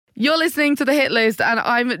You're listening to The Hit List and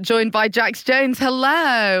I'm joined by Jax Jones.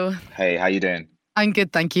 Hello. Hey, how you doing? I'm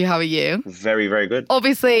good, thank you. How are you? Very, very good.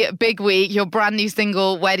 Obviously, big week. Your brand new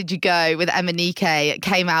single, Where Did You Go, with MNEK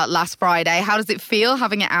came out last Friday. How does it feel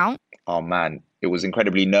having it out? Oh man, it was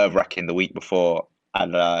incredibly nerve-wracking the week before,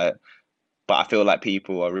 and but I feel like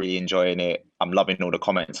people are really enjoying it. I'm loving all the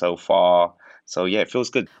comments so far. So yeah, it feels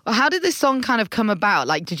good. Well, how did this song kind of come about?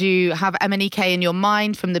 Like, did you have MNEK in your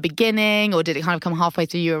mind from the beginning, or did it kind of come halfway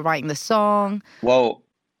through you were writing the song? Well,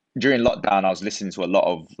 during lockdown, I was listening to a lot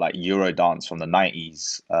of like Eurodance from the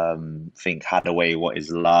 90s. Think Hadaway, What Is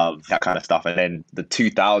Love, that kind of stuff. And then the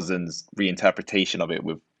 2000s reinterpretation of it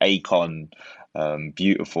with Akon,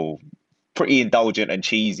 Beautiful, pretty indulgent and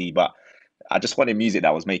cheesy, but I just wanted music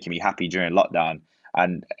that was making me happy during lockdown.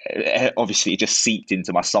 And obviously, it just seeped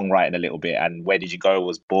into my songwriting a little bit. And Where Did You Go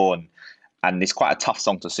was born. And it's quite a tough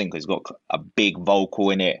song to sing because it's got a big vocal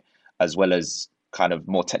in it, as well as kind of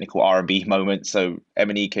more technical R&B moments. So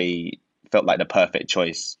MNEK felt like the perfect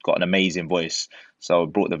choice, got an amazing voice. So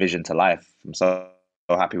it brought the vision to life. I'm so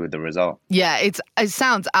happy with the result. Yeah, it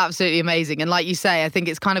sounds absolutely amazing. And like you say, I think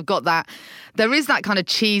it's kind of got that, there is that kind of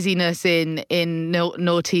cheesiness in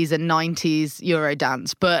noughties and 90s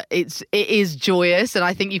Eurodance, but it is joyous. And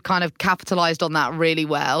I think you've kind of capitalised on that really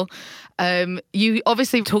well. You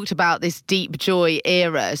obviously talked about this deep joy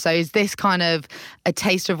era. So is this kind of a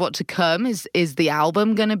taster of what to come? Is the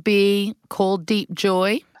album going to be called Deep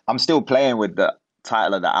Joy? I'm still playing with the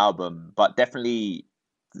title of the album, but definitely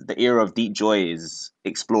the era of Deep Joy is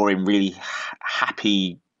exploring really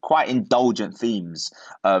happy, quite indulgent themes.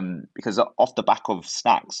 Because off the back of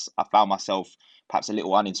Snacks, I found myself perhaps a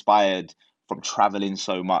little uninspired from traveling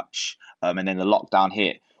so much. And then the lockdown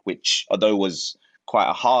hit, which although was quite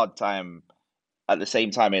a hard time, at the same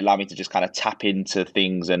time, it allowed me to just kind of tap into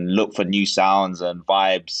things and look for new sounds and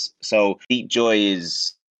vibes. So Deep Joy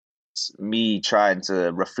is me trying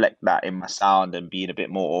to reflect that in my sound and being a bit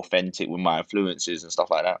more authentic with my influences and stuff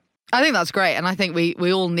like that. I think that's great. And I think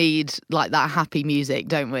we all need like that happy music,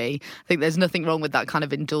 don't we? I think there's nothing wrong with that kind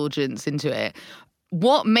of indulgence into it.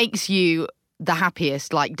 What makes you the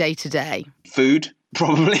happiest, like day to day? Food,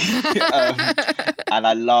 probably. And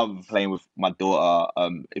I love playing with my daughter.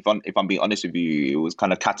 If I'm being honest with you, it was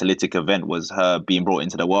kind of catalytic event was her being brought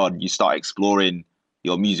into the world. You start exploring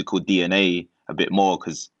your musical DNA a bit more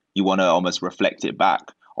because you want to almost reflect it back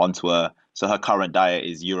onto her. So her current diet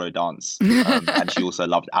is Eurodance. And she also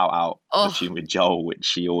loved Out Out, the tune with Joel, which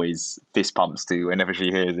she always fist pumps to whenever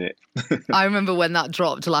she hears it. I remember when that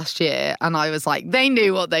dropped last year and I was like, they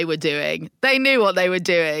knew what they were doing. They knew what they were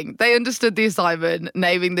doing. They understood the assignment,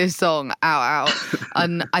 naming this song Out Out.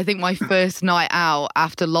 And I think my first night out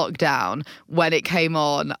after lockdown, when it came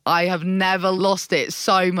on, I have never lost it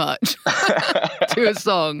so much to a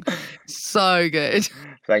song. So good.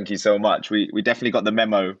 Thank you so much. We definitely got the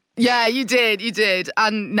memo. Yeah, you did,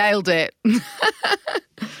 and nailed it.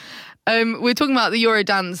 We're talking about the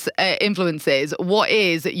Eurodance influences. What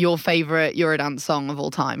is your favourite Eurodance song of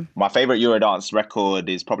all time? My favourite Eurodance record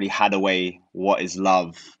is probably Hadaway, What Is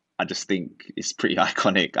Love. I just think it's pretty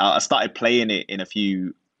iconic. I started playing it in a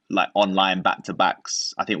few like online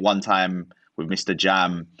back-to-backs. I think one time with Mr.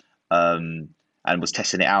 Jam and was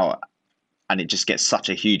testing it out. And it just gets such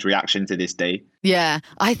a huge reaction to this day. Yeah,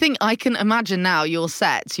 I think I can imagine now your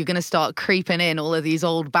sets, you're going to start creeping in all of these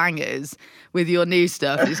old bangers with your new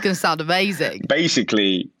stuff. It's going to sound amazing.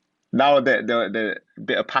 Basically, now the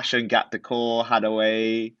bit of Passion, Gap Decor,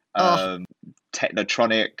 Hadaway,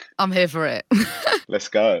 Technotronic. I'm here for it. Let's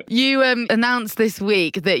go. You announced this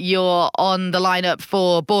week that you're on the lineup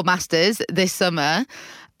for Boardmasters this summer.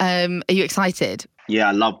 Are you excited? Yeah,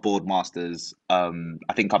 I love Boardmasters.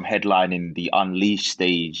 I think I'm headlining the Unleashed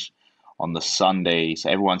stage on the Sunday, so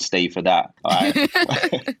everyone stay for that. All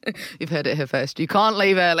right? You've heard it here first. You can't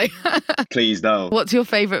leave early. Please don't. What's your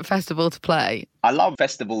favourite festival to play? I love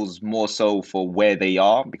festivals more so for where they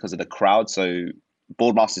are because of the crowd. So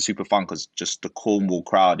Boardmasters super fun because just the Cornwall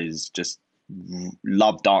crowd is just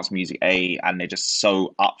love dance music, and they're just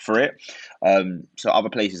so up for it. So other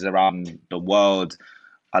places around the world,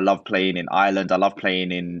 I love playing in Ireland. I love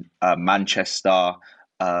playing in Manchester.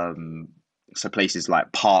 So places like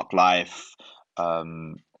Parklife,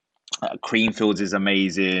 Creamfields is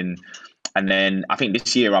amazing. And then I think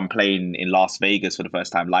this year I'm playing in Las Vegas for the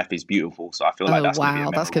first time. Life is Beautiful. So I feel like that's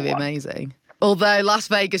going to be amazing. Although Las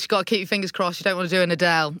Vegas, you've got to keep your fingers crossed. You don't want to do an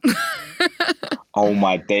Adele. Oh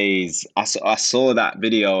my days. I saw that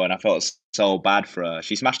video and I felt so bad for her.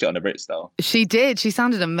 She smashed it on the Brits though. She did. She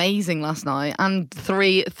sounded amazing last night. And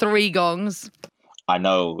three gongs. I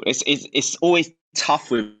know. It's always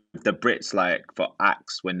tough with the Brits, like for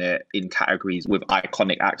acts when they're in categories with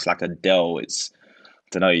iconic acts like Adele, it's, I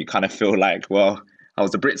don't know, you kind of feel like, well, I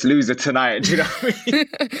was the Brits loser tonight. Do you know what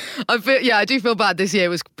I mean? I do feel bad. This year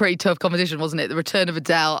was pretty tough competition, wasn't it? The return of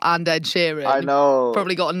Adele and Ed Sheeran. I know.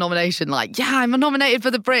 Probably got a nomination like, yeah, I'm nominated for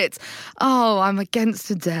the Brits. Oh, I'm against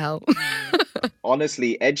Adele.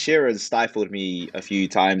 Honestly, Ed Sheeran stifled me a few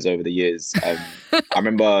times over the years. I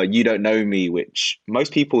remember You Don't Know Me, which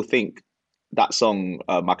most people think that song,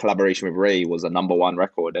 my collaboration with Ray, was a #1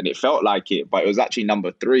 record, and it felt like it, but it was actually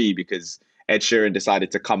 #3 because Ed Sheeran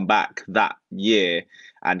decided to come back that year,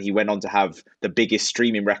 and he went on to have the biggest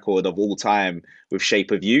streaming record of all time with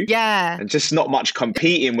Shape of You. Yeah. And just not much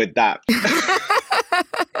competing with that.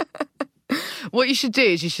 What you should do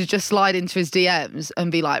is you should just slide into his DMs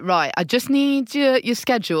and be like, right, I just need your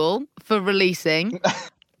schedule for releasing.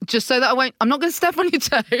 Just so that I'm not going to step on your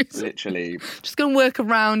toes. Literally. Just going to work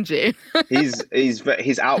around you.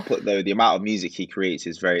 His output, though, the amount of music he creates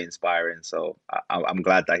is very inspiring. So I'm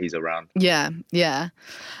glad that he's around. Yeah.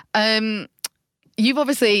 You've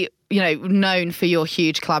obviously, known for your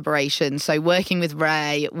huge collaboration. So working with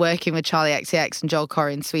Ray, working with Charlie XCX and Joel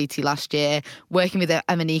Corey and Sweetie last year, working with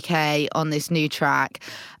MNEK on this new track.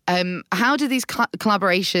 How do these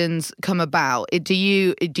collaborations come about? Do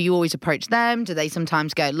you always approach them? Do they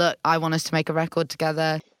sometimes go, look, I want us to make a record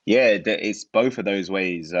together? Yeah, it's both of those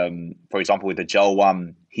ways. For example, with the Joel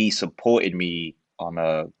one, he supported me on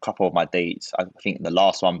a couple of my dates. I think the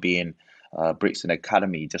last one being Brixton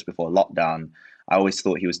Academy just before lockdown. I always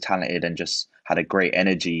thought he was talented and just had a great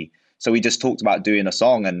energy. So we just talked about doing a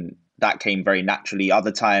song, and that came very naturally.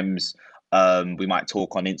 Other times, we might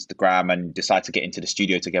talk on Instagram and decide to get into the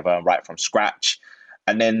studio together and write from scratch.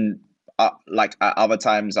 And then, at other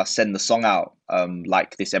times, I send the song out,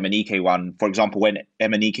 like this MNEK one. For example, when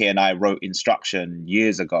MNEK and I wrote Instruction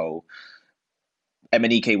years ago,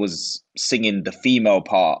 MNEK was singing the female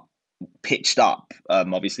part pitched up,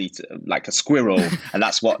 obviously, like a squirrel, and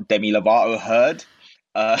that's what Demi Lovato heard.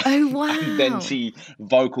 Oh, wow. And then she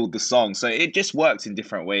vocaled the song. So it just works in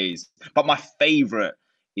different ways. But my favorite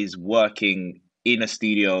is working in a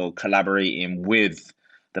studio, collaborating with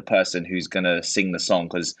the person who's going to sing the song,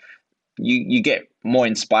 because you get more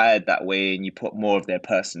inspired that way and you put more of their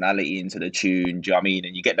personality into the tune. Do you know what I mean?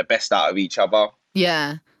 And you get the best out of each other.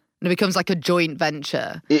 Yeah. And it becomes like a joint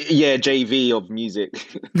venture. Yeah, JV of music.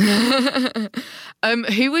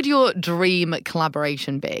 Who would your dream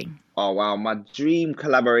collaboration be? Oh, wow. My dream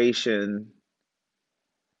collaboration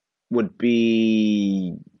would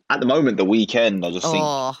be, at the moment, The Weeknd. I just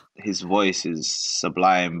think his voice is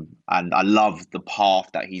sublime. And I love the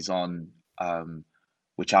path that he's on,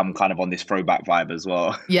 which I'm kind of on this throwback vibe as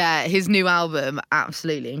well. Yeah, his new album,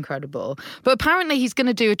 absolutely incredible. But apparently he's going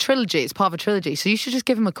to do a trilogy. It's part of a trilogy. So you should just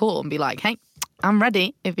give him a call and be like, hey, I'm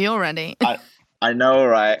ready if you're ready. I know,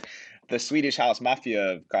 right? The Swedish House Mafia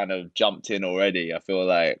have kind of jumped in already. I feel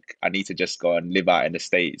like I need to just go and live out in the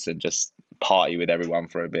States and just party with everyone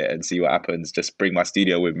for a bit and see what happens. Just bring my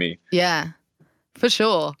studio with me. Yeah. For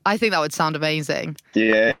sure. I think that would sound amazing.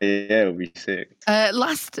 Yeah, it would be sick.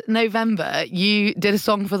 Last November, you did a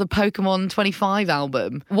song for the Pokemon 25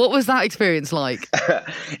 album. What was that experience like?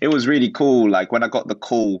 It was really cool. Like, when I got the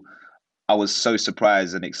call, I was so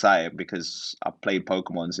surprised and excited because I've played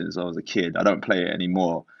Pokemon since I was a kid. I don't play it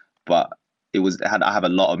anymore, but I have a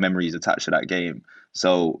lot of memories attached to that game.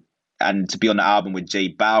 So, and to be on the album with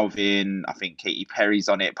J Balvin, I think Katy Perry's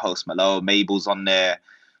on it, Post Malone, Mabel's on there.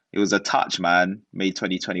 It was a touch, man. Made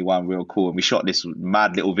 2021 real cool. And we shot this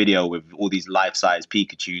mad little video with all these life-size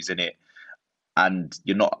Pikachus in it. And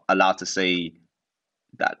you're not allowed to say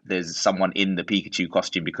that there's someone in the Pikachu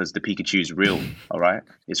costume because the Pikachu is real, all right?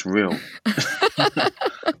 It's real.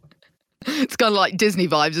 It's kind of like Disney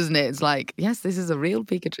vibes, isn't it? It's like, yes, this is a real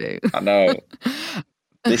Pikachu. I know.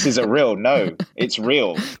 This is no, it's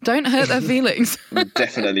real. Don't hurt their feelings.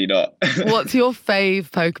 Definitely not. What's your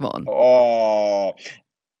fave Pokemon? Oh,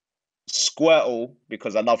 Squirtle,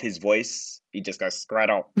 because I love his voice. He just goes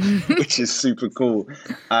Squirtle, which is super cool.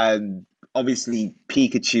 And obviously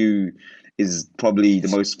Pikachu is probably the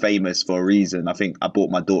most famous for a reason. I think I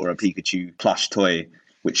bought my daughter a Pikachu plush toy,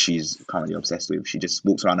 which she's currently obsessed with. She just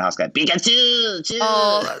walks around the house going, Pikachu!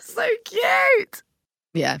 Oh, that's so cute.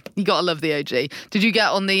 Yeah, you gotta love the OG. Did you get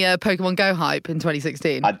on the Pokemon Go hype in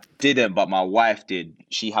 2016? I didn't, but my wife did.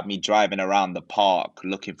 She had me driving around the park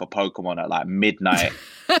looking for Pokemon at like midnight.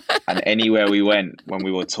 And anywhere we went when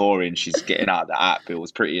we were touring, she's getting out the app. It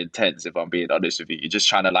was pretty intense, if I'm being honest with you. You're just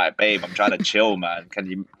trying to like, babe, I'm trying to chill, man.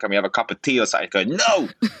 Can we have a cup of tea or something? Going, no,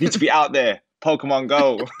 need to be out there. Pokemon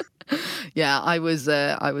Go. Yeah, I was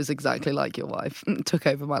exactly like your wife. Took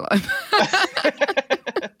over my life.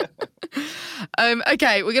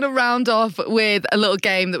 Okay, we're going to round off with a little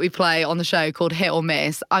game that we play on the show called Hit or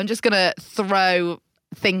Miss. I'm just going to throw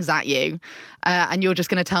things at you, and you're just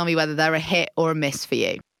going to tell me whether they're a hit or a miss for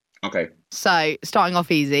you. Okay. So, starting off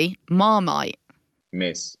easy, Marmite.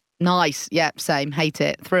 Miss. Nice. Yep, same. Hate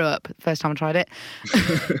it. Threw up first time I tried it.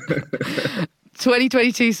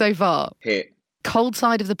 2022 so far. Hit. Cold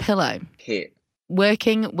side of the pillow. Hit.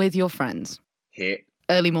 Working with your friends. Hit.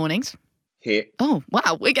 Early mornings. Hit. Oh,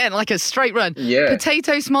 wow. We're getting like a straight run. Yeah.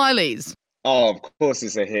 Potato smileys. Oh, of course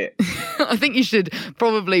it's a hit. I think you should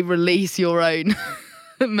probably release your own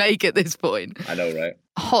make at this point. I know, right?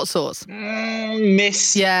 Hot sauce.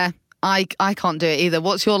 Miss. Yeah, I can't do it either.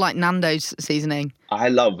 What's your like Nando's seasoning? I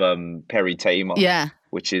love peri tamer. Yeah.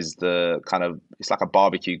 Which is the kind of, it's like a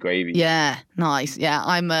barbecue gravy. Yeah, nice. Yeah,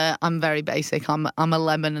 I'm very basic. I'm a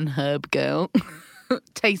lemon and herb girl.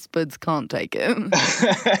 Taste buds can't take it.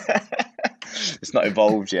 It's not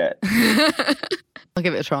evolved yet. I'll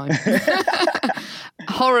give it a try.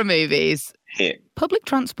 Horror movies. Hit. Public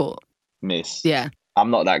transport. Miss. Yeah. I'm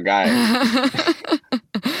not that guy.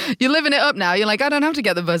 You're living it up now. You're like, I don't have to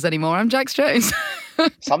get the bus anymore. I'm Jax Jones.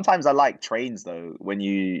 Sometimes I like trains though. When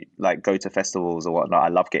you like go to festivals or whatnot, I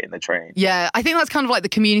love getting the train. Yeah, I think that's kind of like the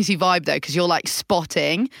community vibe though, because you're like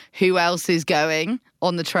spotting who else is going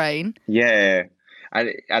on the train. Yeah,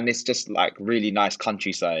 and it's just like really nice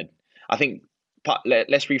countryside. I think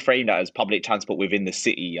let's reframe that as public transport within the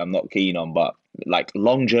city. I'm not keen on, but like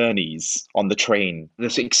long journeys on the train,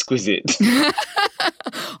 that's exquisite.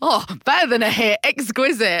 Oh, better than a hit,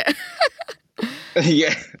 exquisite.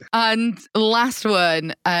 Yeah. And last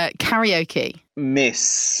one, karaoke.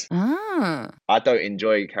 Miss. Ah, I don't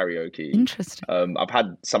enjoy karaoke. interesting. I've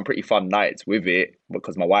had some pretty fun nights with it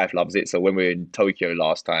because my wife loves it. So when we were in Tokyo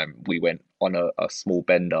last time, we went on a small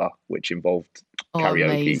bender which involved karaoke.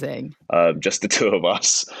 Amazing. Just the two of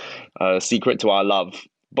us. Secret to our love.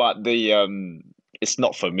 But it's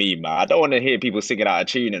not for me, man. I don't want to hear people singing out of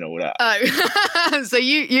tune and all that. Oh, so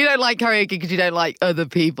you don't like karaoke because you don't like other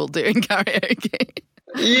people doing karaoke?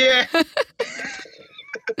 Yeah.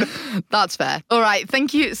 That's fair. All right.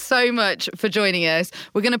 Thank you so much for joining us.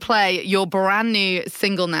 We're going to play your brand new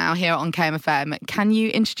single now here on KMFM. Can you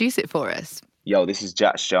introduce it for us? Yo, this is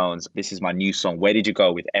Jax Jones. This is my new song, Where Did You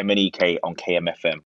Go, with MNEK on KMFM.